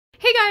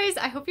Hi guys,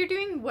 I hope you're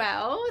doing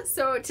well.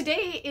 So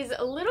today is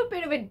a little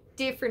bit of a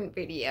different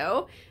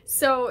video.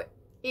 So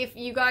if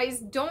you guys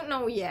don't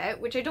know yet,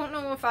 which I don't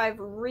know if I've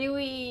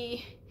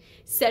really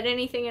said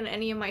anything in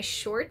any of my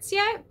shorts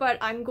yet, but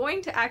I'm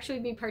going to actually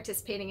be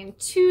participating in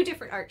 2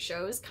 different art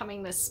shows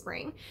coming this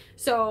spring.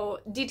 So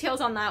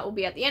details on that will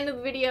be at the end of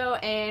the video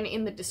and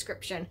in the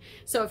description.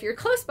 So if you're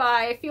close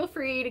by, feel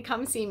free to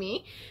come see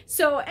me.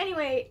 So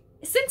anyway,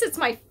 since it's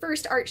my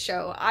first art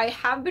show, I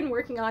have been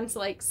working on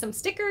some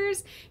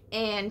stickers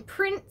and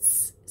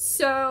prints.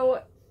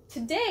 So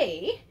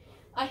today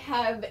I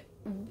have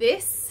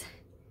this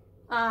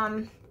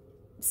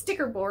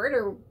sticker board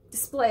or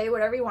display,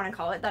 whatever you want to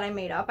call it, that I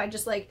made up. I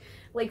just like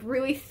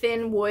really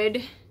thin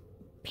wood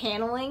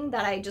paneling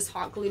that I just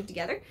hot glued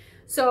together.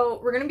 So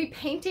we're gonna be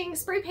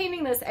spray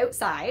painting this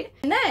outside.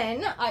 And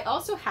then I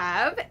also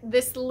have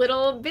this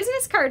little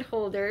business card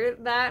holder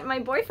that my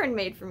boyfriend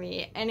made for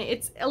me. And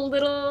it's a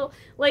little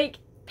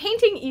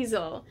painting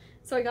easel.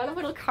 So I got a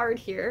little card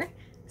here.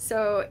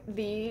 So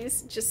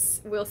these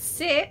just will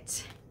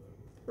sit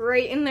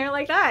right in there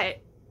like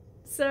that.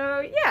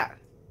 So yeah.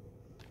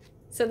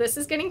 So this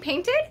is getting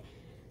painted.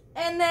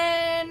 And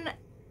then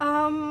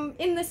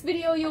in this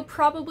video you'll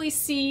probably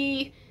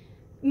see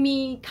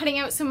me cutting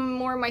out some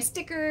more of my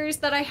stickers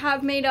that I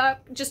have made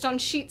up just on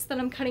sheets that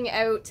I'm cutting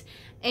out,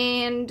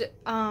 and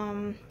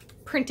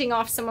printing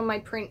off some of my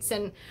prints.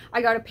 And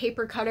I got a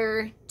paper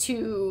cutter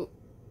to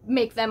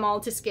make them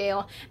all to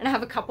scale, and I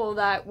have a couple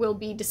that will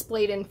be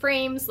displayed in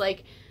frames.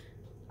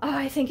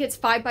 I think it's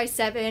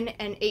 5x7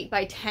 and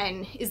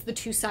 8x10 is the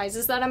 2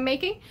 sizes that I'm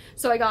making.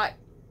 So I got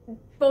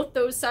both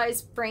those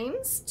size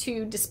frames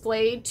to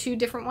display 2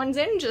 different ones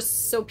in,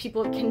 just so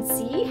people can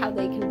see how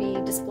they can be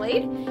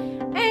displayed.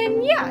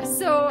 And yeah,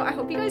 so I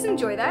hope you guys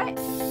enjoy that.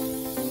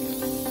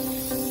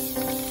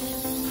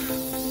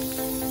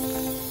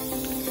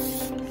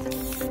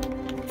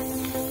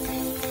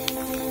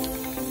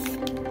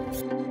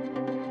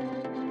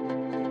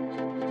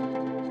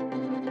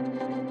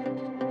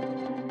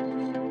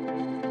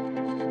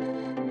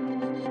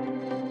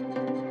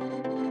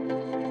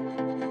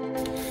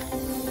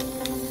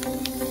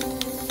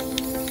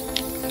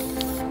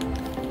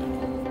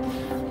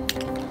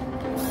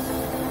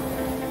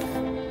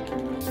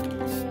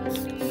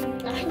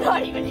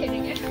 Not even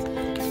hitting it.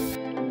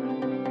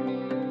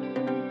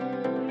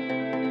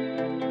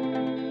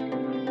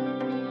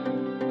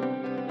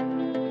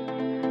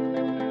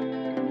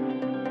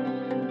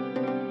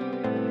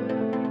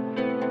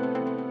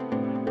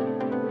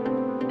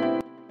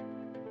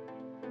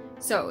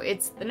 So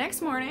it's the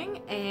next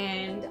morning,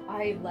 and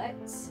I let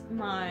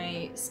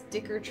my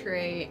sticker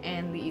tray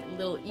and the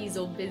little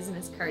easel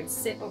business card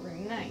sit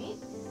overnight.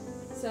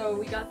 So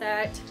we got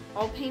that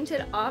all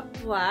painted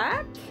up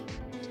black.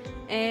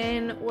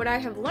 And what I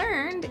have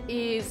learned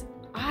is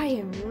I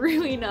am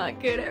really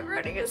not good at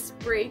running a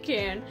spray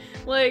can.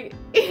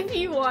 If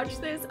you watch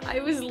this,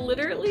 I was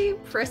literally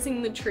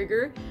pressing the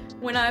trigger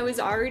when I was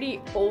already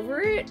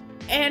over it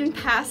and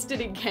past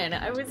it again.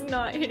 I was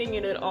not hitting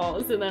it at all,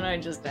 so then I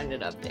just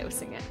ended up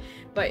dousing it.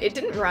 But it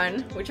didn't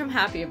run, which I'm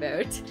happy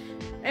about.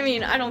 I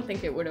mean, I don't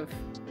think it would have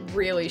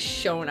really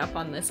shown up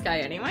on this guy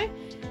anyway.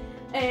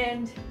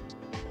 And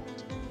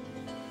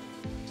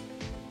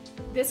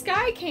this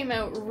guy came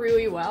out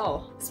really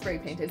well spray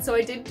painted. So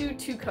I did do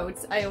 2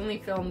 coats. I only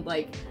filmed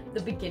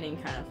the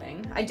beginning kind of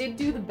thing. I did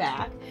do the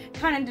back.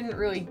 Kind of didn't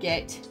really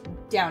get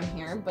down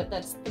here, but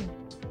that's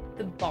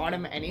the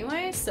bottom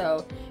anyway,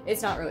 so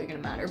it's not really gonna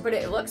matter. But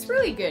it looks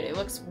really good. It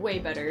looks way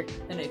better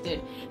than it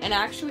did. And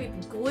actually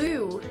the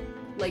glue,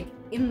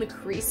 in the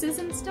creases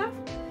and stuff,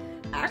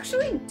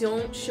 actually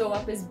don't show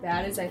up as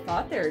bad as I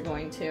thought they were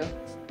going to.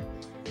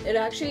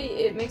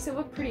 It makes it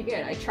look pretty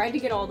good. I tried to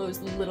get all those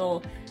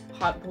little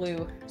hot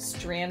glue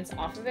strands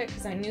off of it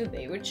because I knew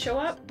they would show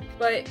up,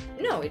 but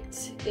no,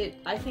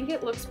 I think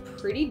it looks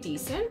pretty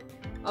decent.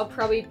 I'll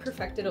probably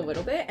perfect it a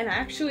little bit, and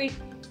actually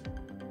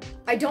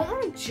I don't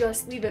want to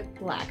just leave it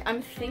black. I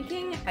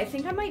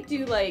think I might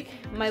do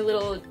my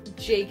little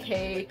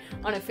JK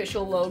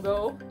unofficial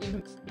logo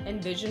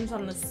envisions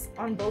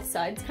on both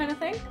sides kind of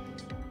thing.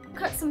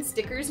 Cut some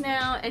stickers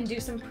now and do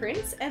some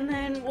prints, and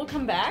then we'll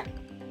come back.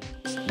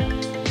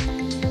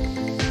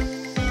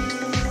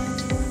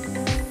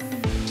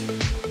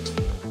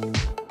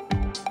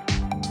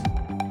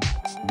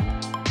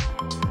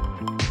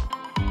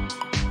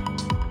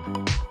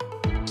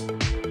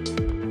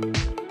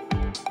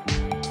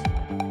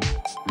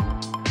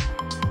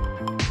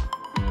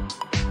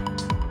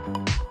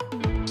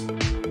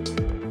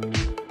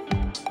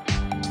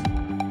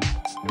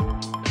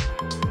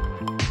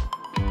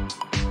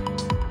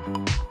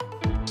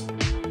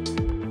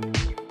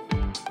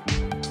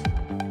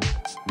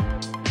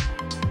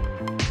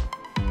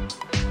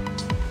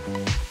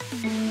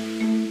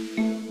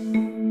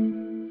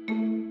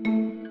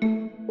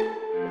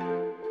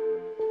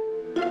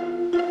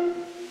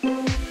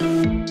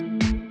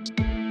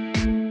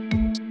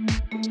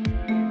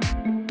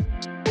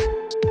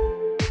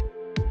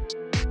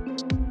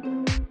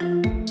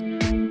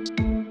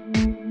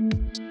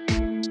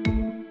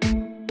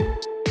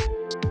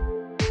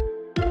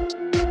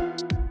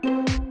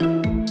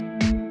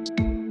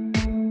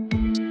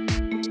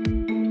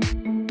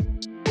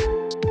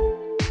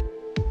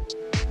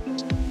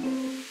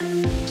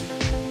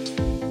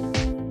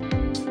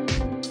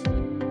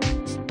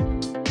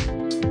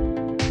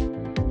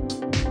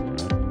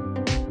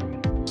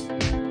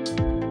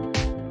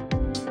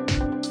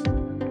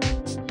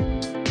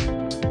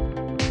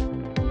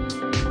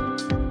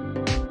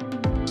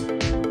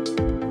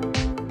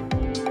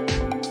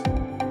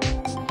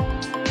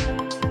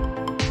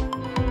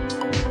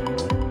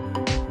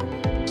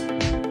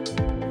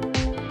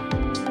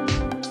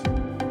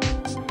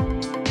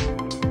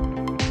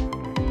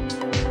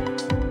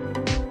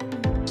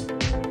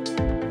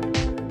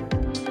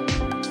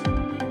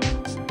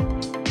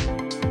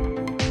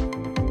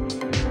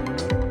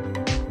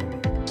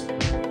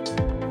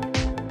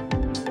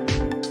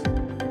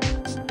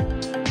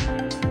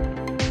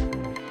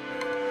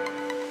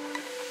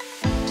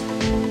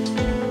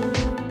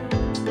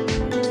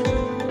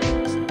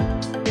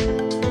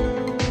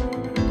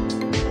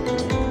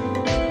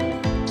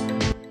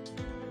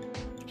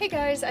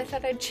 guys, I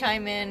thought I'd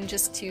chime in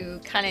just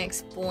to kind of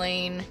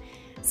explain.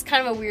 It's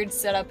kind of a weird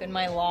setup in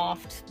my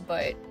loft,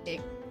 but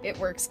it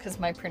works because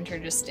my printer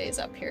just stays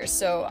up here.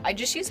 So I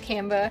just use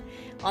Canva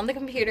on the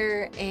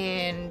computer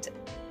and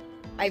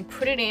I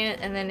put it in,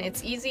 and then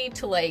it's easy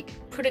to like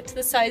put it to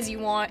the size you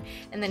want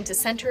and then to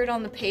center it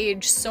on the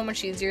page, so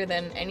much easier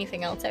than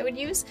anything else I would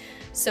use.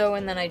 So,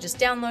 and then I just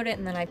download it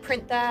and then I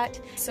print that.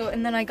 So,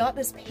 and then I got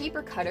this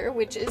paper cutter,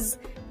 which is,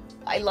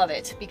 I love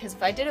it because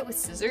if I did it with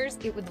scissors,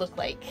 it would look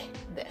like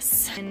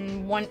this.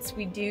 And once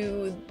we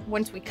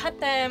cut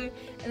them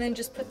and then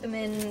just put them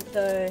in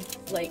the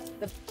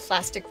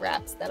plastic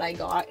wraps that I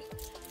got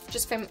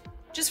just from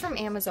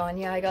Amazon.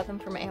 Yeah, I got them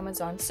from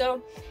Amazon.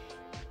 So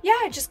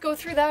yeah, just go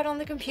through that on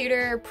the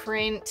computer,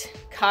 print,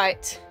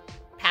 cut,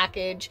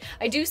 package.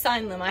 I do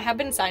sign them. I have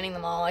been signing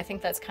them all. I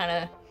think that's kind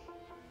of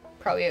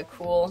probably a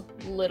cool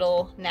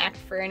little knack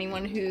for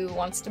anyone who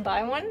wants to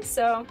buy one.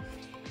 So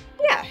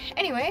yeah,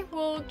 anyway,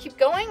 we'll keep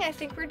going. I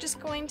think we're just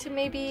going to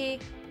maybe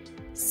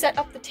set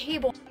up the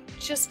table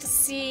just to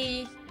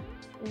see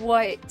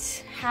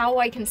how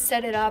I can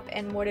set it up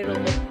and what it'll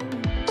look like.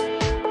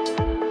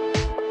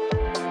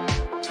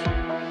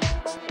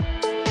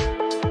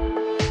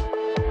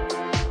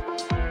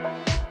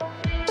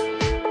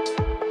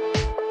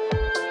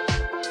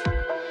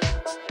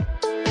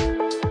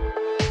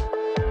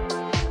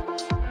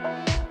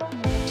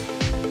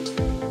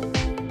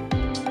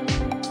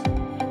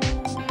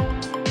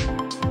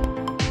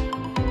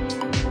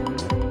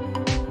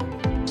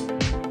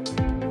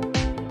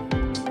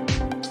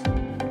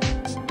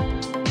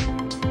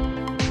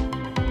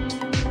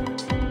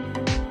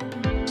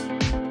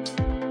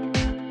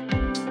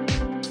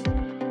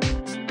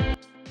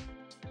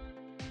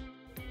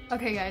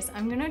 Okay guys,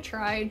 I'm gonna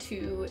try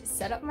to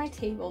set up my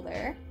table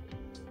there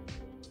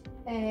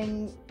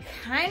and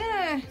kind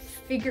of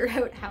figure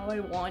out how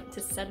I want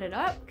to set it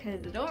up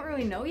because I don't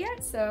really know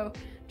yet. So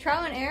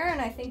trial and error,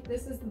 and I think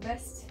this is the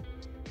best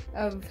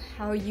of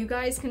how you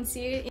guys can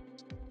see it.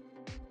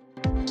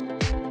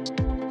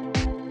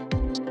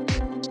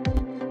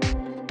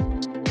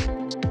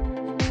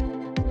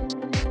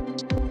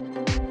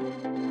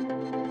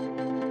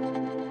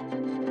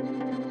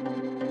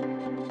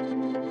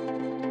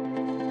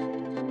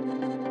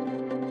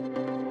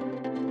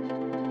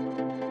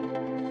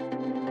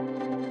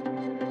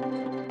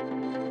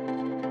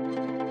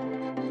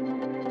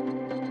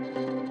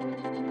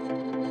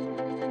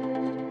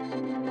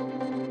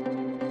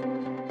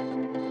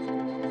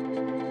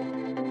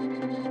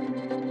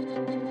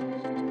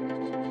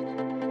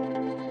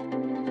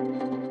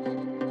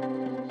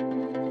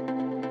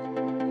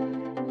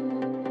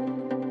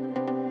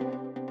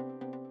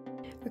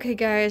 Okay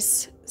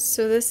guys,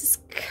 so this is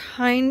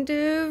kind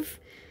of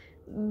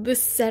the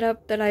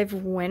setup that I've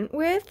went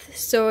with.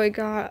 So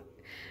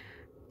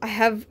I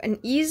have an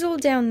easel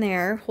down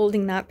there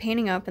holding that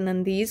painting up, and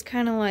then these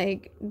kind of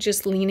like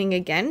just leaning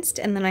against,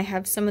 and then I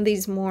have some of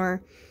these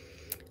more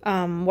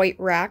white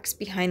racks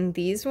behind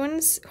these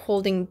ones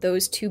holding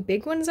those two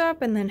big ones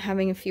up, and then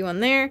having a few on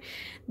there.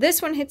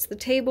 This one hits the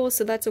table,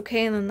 so that's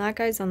okay, and then that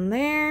guy's on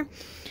there.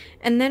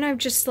 And then I've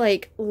just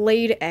like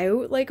laid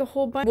out like a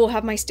whole bunch. We'll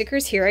have my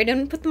stickers here. I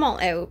didn't put them all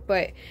out,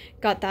 but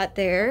got that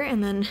there.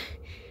 And then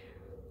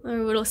a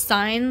little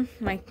sign.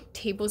 My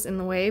table's in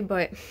the way,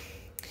 but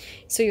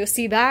so you'll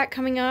see that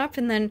coming up.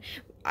 And then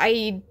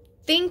I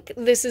think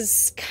this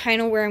is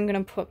kind of where I'm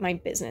gonna put my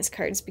business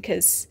cards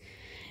because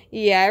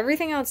yeah,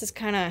 everything else is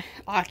kind of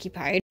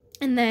occupied.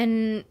 And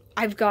then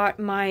I've got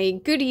my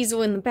good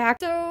easel in the back.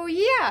 So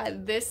yeah,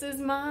 this is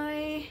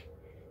my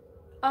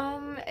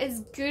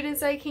as good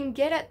as I can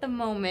get at the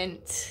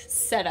moment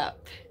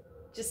setup,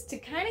 just to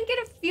kind of get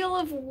a feel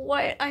of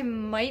what I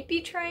might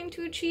be trying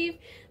to achieve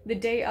the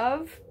day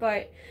of.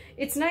 But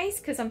it's nice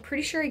because I'm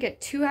pretty sure I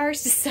get 2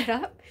 hours to set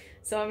up,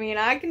 so I mean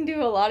I can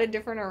do a lot of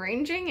different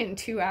arranging in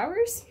 2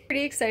 hours.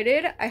 Pretty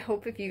excited. I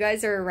hope if you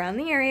guys are around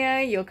the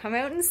area you'll come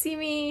out and see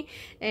me,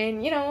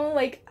 and you know,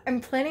 like I'm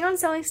planning on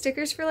selling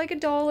stickers for like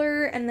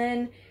 $1, and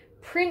then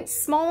prints,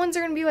 small ones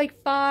are gonna be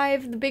like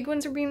 $5, the big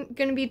ones are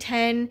gonna be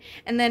 $10,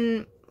 and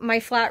then my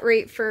flat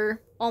rate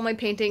for all my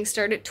paintings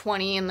start at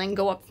 $20 and then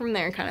go up from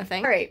there, kind of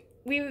thing. All right,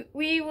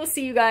 we will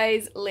see you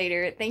guys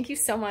later. Thank you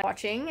so much for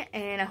watching,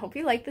 and I hope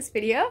you liked this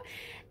video.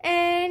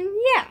 And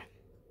yeah,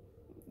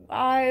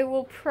 I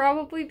will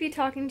probably be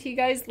talking to you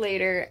guys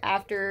later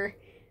after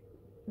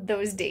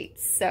those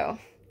dates. So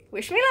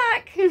wish me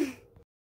luck.